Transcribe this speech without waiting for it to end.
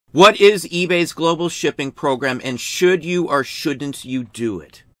What is eBay's global shipping program, and should you or shouldn't you do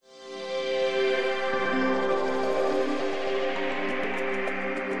it?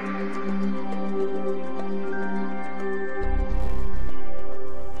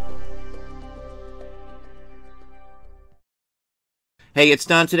 Hey, it's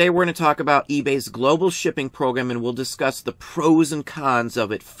Don. Today we're going to talk about eBay's global shipping program, and we'll discuss the pros and cons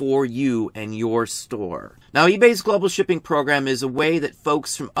of it for you and your store. Now, eBay's global shipping program is a way that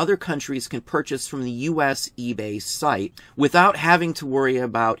folks from other countries can purchase from the U.S. eBay site without having to worry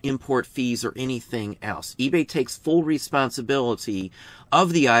about import fees or anything else. eBay takes full responsibility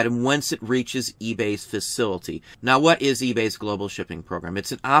of the item once it reaches eBay's facility. Now, what is eBay's global shipping program?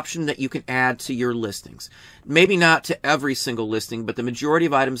 It's an option that you can add to your listings. Maybe not to every single listing, but the majority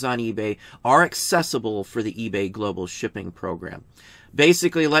of items on eBay are accessible for the eBay global shipping program.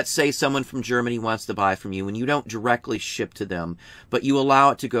 Basically, let's say someone from Germany wants to buy from you and you don't directly ship to them, but you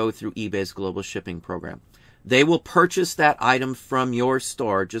allow it to go through eBay's global shipping program. They will purchase that item from your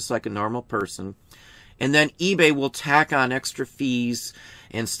store just like a normal person, and then eBay will tack on extra fees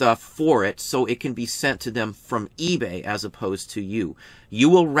and stuff for it so it can be sent to them from eBay as opposed to you. You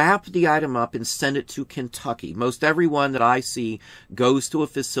will wrap the item up and send it to Kentucky. Most everyone that I see goes to a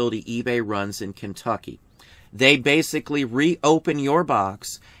facility eBay runs in Kentucky. They basically reopen your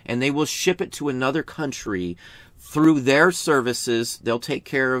box and they will ship it to another country through their services. They'll take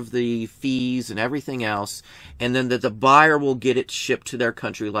care of the fees and everything else, and then the buyer will get it shipped to their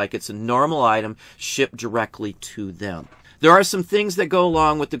country like it's a normal item shipped directly to them. There are some things that go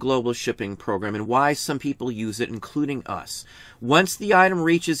along with the global shipping program and why some people use it, including us. Once the item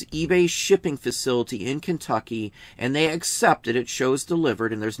reaches eBay's shipping facility in Kentucky and they accept it, it shows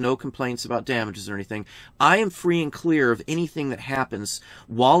delivered and there's no complaints about damages or anything, I am free and clear of anything that happens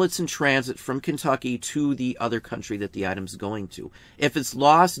while it's in transit from Kentucky to the other country that the item's going to. If it's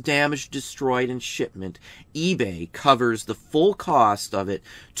lost, damaged, destroyed in shipment, eBay covers the full cost of it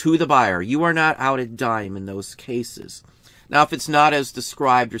to the buyer. You are not out a dime in those cases. Now, if it's not as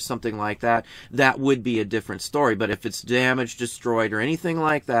described or something like that, that would be a different story. But if it's damaged, destroyed, or anything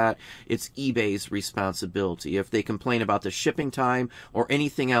like that, it's eBay's responsibility. If they complain about the shipping time or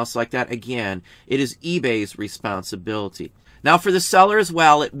anything else like that, again, it is eBay's responsibility. Now, for the seller as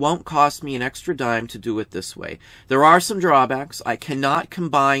well, it won't cost me an extra dime to do it this way. There are some drawbacks. I cannot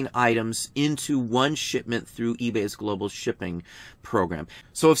combine items into one shipment through eBay's global shipping program.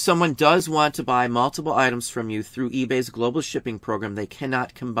 So if someone does want to buy multiple items from you through eBay's global shipping program, they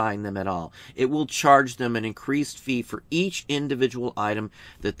cannot combine them at all. It will charge them an increased fee for each individual item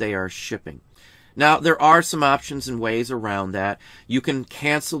that they are shipping. Now, there are some options and ways around that. You can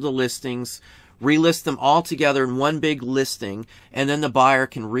cancel the listings, relist them all together in one big listing, and then the buyer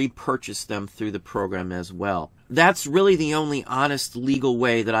can repurchase them through the program as well. That's really the only honest legal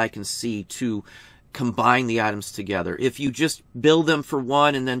way that I can see to combine the items together. If you just bill them for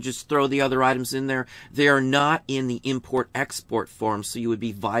one and then just throw the other items in there, they are not in the import-export form, so you would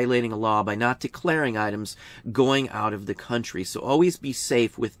be violating a law by not declaring items going out of the country. So always be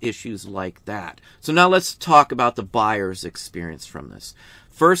safe with issues like that. So now let's talk about the buyer's experience from this.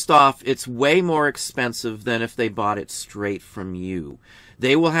 First off, it's way more expensive than if they bought it straight from you.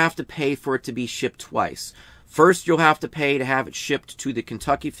 They will have to pay for it to be shipped twice. First, you'll have to pay to have it shipped to the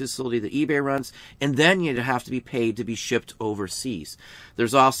Kentucky facility that eBay runs, and then you'd have to be paid to be shipped overseas.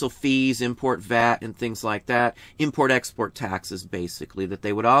 There's also fees, import VAT, and things like that. Import-export taxes, basically, that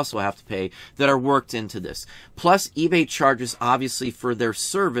they would also have to pay that are worked into this. Plus, eBay charges, obviously, for their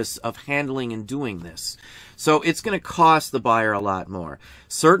service of handling and doing this. So it's going to cost the buyer a lot more.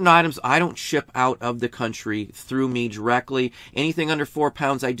 Certain items I don't ship out of the country through me directly. Anything under 4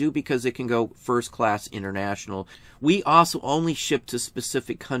 pounds I do because it can go first class international. We also only ship to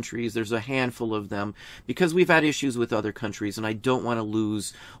specific countries. There's a handful of them because we've had issues with other countries, and I don't want to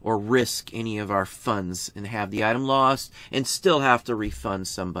lose or risk any of our funds and have the item lost and still have to refund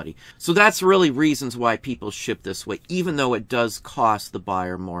somebody. So that's really reasons why people ship this way, even though it does cost the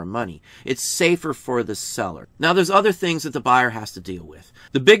buyer more money. It's safer for the seller. Now, there's other things that the buyer has to deal with.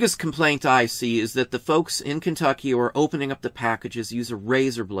 The biggest complaint I see is that the folks in Kentucky who are opening up the packages use a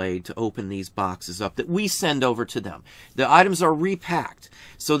razor blade to open these boxes up that we send over to them. The items are repacked,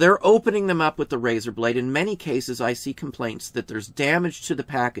 so they're opening them up with the razor blade. In many cases, I see complaints that there's damage to the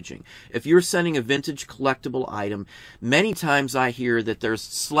packaging. If you're sending a vintage collectible item, many times I hear that there's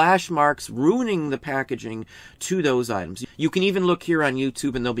slash marks ruining the packaging to those items. You can even look here on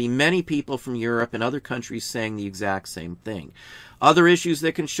YouTube, and there'll be many people from Europe and other countries saying the exact same thing. Other issues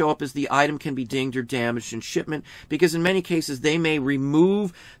that can show up is the item can be dinged or damaged in shipment, because in many cases they may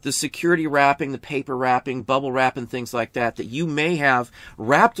remove the security wrapping, the paper wrapping, bubble wrap, and things like that you may have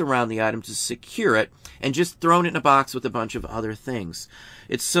wrapped around the item to secure it and just thrown it in a box with a bunch of other things.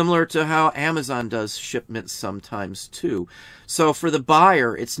 It's similar to how Amazon does shipments sometimes too. So for the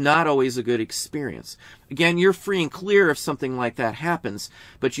buyer, it's not always a good experience. Again, you're free and clear if something like that happens,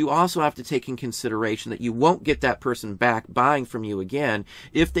 but you also have to take in consideration that you won't get that person back buying from you again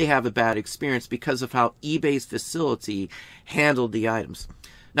if they have a bad experience because of how eBay's facility handled the items.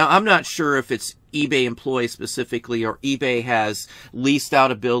 Now, I'm not sure if it's eBay employees specifically or eBay has leased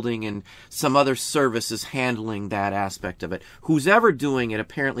out a building and some other services handling that aspect of it. Who's ever doing it,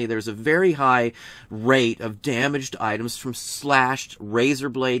 apparently there's a very high rate of damaged items from slashed razor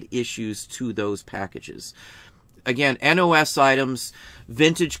blade issues to those packages. Again, NOS items,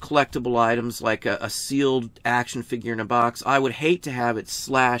 vintage collectible items like a sealed action figure in a box, I would hate to have it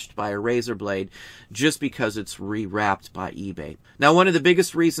slashed by a razor blade just because it's rewrapped by eBay. Now, one of the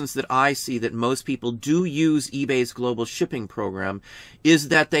biggest reasons that I see that most people do use eBay's global shipping program is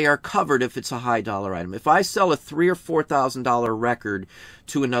that they are covered if it's a high dollar item. If I sell a $3,000 or $4,000 record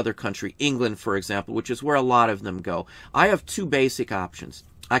to another country, England for example, which is where a lot of them go, I have two basic options.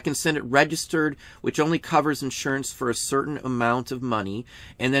 I can send it registered, which only covers insurance for a certain amount of money,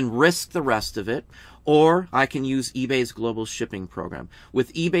 and then risk the rest of it. Or I can use eBay's global shipping program.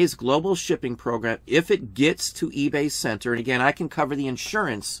 With eBay's global shipping program, if it gets to eBay's center, and again, I can cover the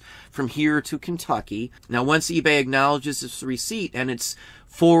insurance from here to Kentucky. Now, once eBay acknowledges its receipt and it's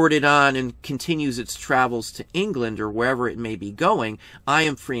forwarded on and continues its travels to England or wherever it may be going, I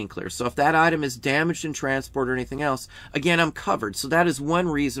am free and clear. So if that item is damaged in transport or anything else, again, I'm covered. So that is one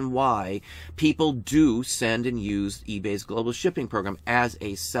reason why people do send and use eBay's global shipping program as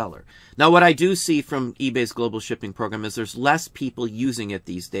a seller. Now, what I do see from eBay's global shipping program is there's less people using it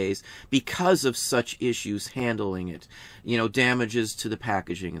these days because of such issues handling it, you know, damages to the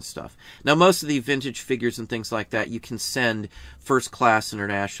packaging and stuff. Now, most of the vintage figures and things like that you can send first class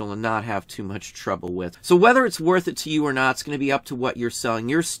international and not have too much trouble with. So whether it's worth it to you or not, it's going to be up to what you're selling,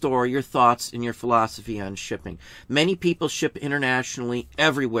 your store, your thoughts, and your philosophy on shipping. Many people ship internationally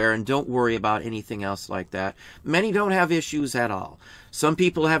everywhere and don't worry about anything else like that. Many don't have issues at all. Some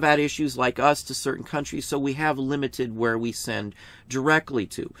people have had issues like us to certain countries, so we have limited where we send directly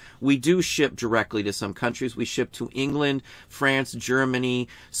to. We do ship directly to some countries. We ship to England, France, Germany,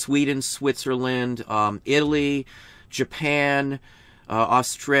 Sweden, Switzerland, Italy, Japan,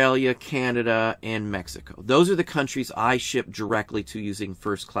 Australia, Canada, and Mexico. Those are the countries I ship directly to using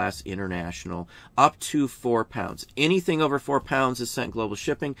First Class International, up to 4 pounds. Anything over 4 pounds is sent global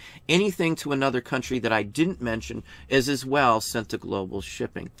shipping. Anything to another country that I didn't mention is as well sent to global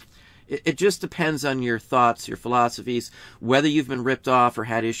shipping. It just depends on your thoughts, your philosophies, whether you've been ripped off or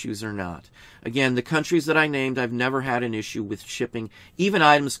had issues or not. Again, the countries that I named, I've never had an issue with shipping. Even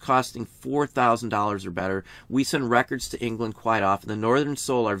items costing $4,000 or better, we send records to England quite often. The Northern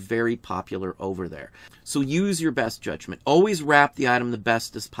Soul are very popular over there. So use your best judgment. Always wrap the item the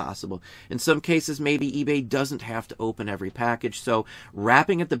best as possible. In some cases, maybe eBay doesn't have to open every package, so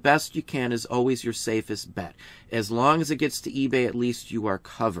wrapping it the best you can is always your safest bet. As long as it gets to eBay, at least you are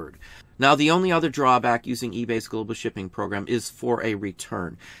covered. Now, the only other drawback using eBay's global shipping program is for a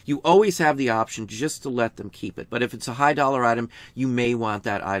return. You always have the option just to let them keep it. But if it's a high dollar item, you may want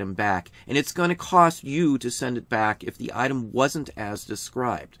that item back. And it's going to cost you to send it back if the item wasn't as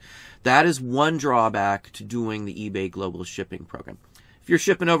described. That is one drawback to doing the eBay global shipping program. If you're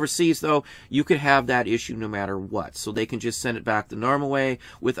shipping overseas, though, you could have that issue no matter what. So they can just send it back the normal way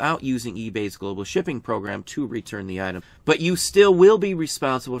without using eBay's global shipping program to return the item. But you still will be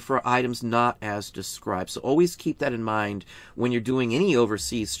responsible for items not as described. So always keep that in mind when you're doing any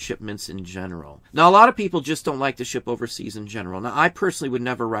overseas shipments in general. Now, a lot of people just don't like to ship overseas in general. Now, I personally would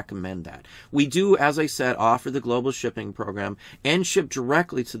never recommend that. We do, as I said, offer the global shipping program and ship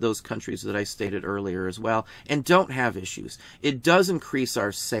directly to those countries that I stated earlier as well, and don't have issues. It does increase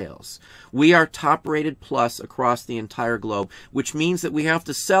our sales. We are top rated plus across the entire globe, which means that we have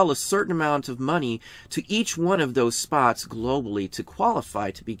to sell a certain amount of money to each one of those spots globally to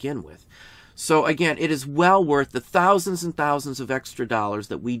qualify to begin with. So again, it is well worth the thousands and thousands of extra dollars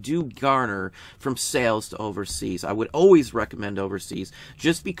that we do garner from sales to overseas. I would always recommend overseas.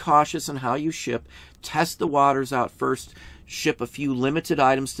 Just be cautious on how you ship. Test the waters out first. ship a few limited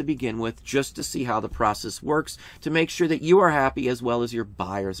items to begin with, just to see how the process works, to make sure that you are happy as well as your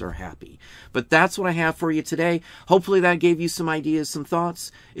buyers are happy. But that's what I have for you today. Hopefully that gave you some ideas, some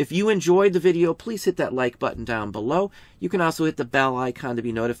thoughts. If you enjoyed the video, please hit that like button down below. You can also hit the bell icon to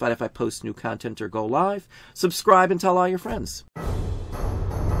be notified if I post new content or go live. Subscribe and tell all your friends.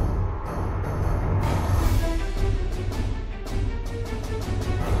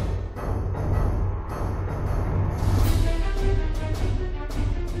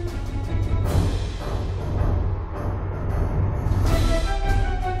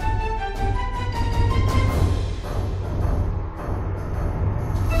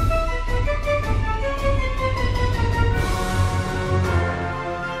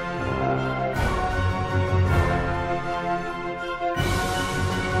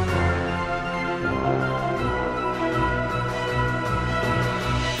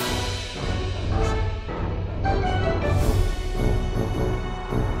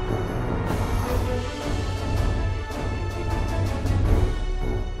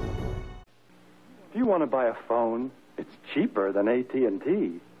 If you want to buy a phone, it's cheaper than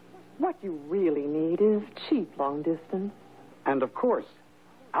AT&T. What you really need is cheap long distance. And of course,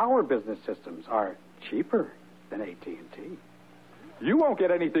 our business systems are cheaper than AT&T. You won't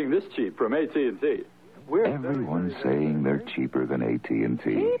get anything this cheap from AT&T. Everyone's saying they're cheaper than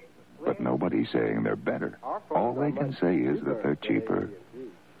AT&T, but nobody's saying they're better. All they can say is that they're cheaper,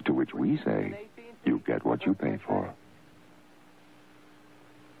 to which we say, you get what you pay for.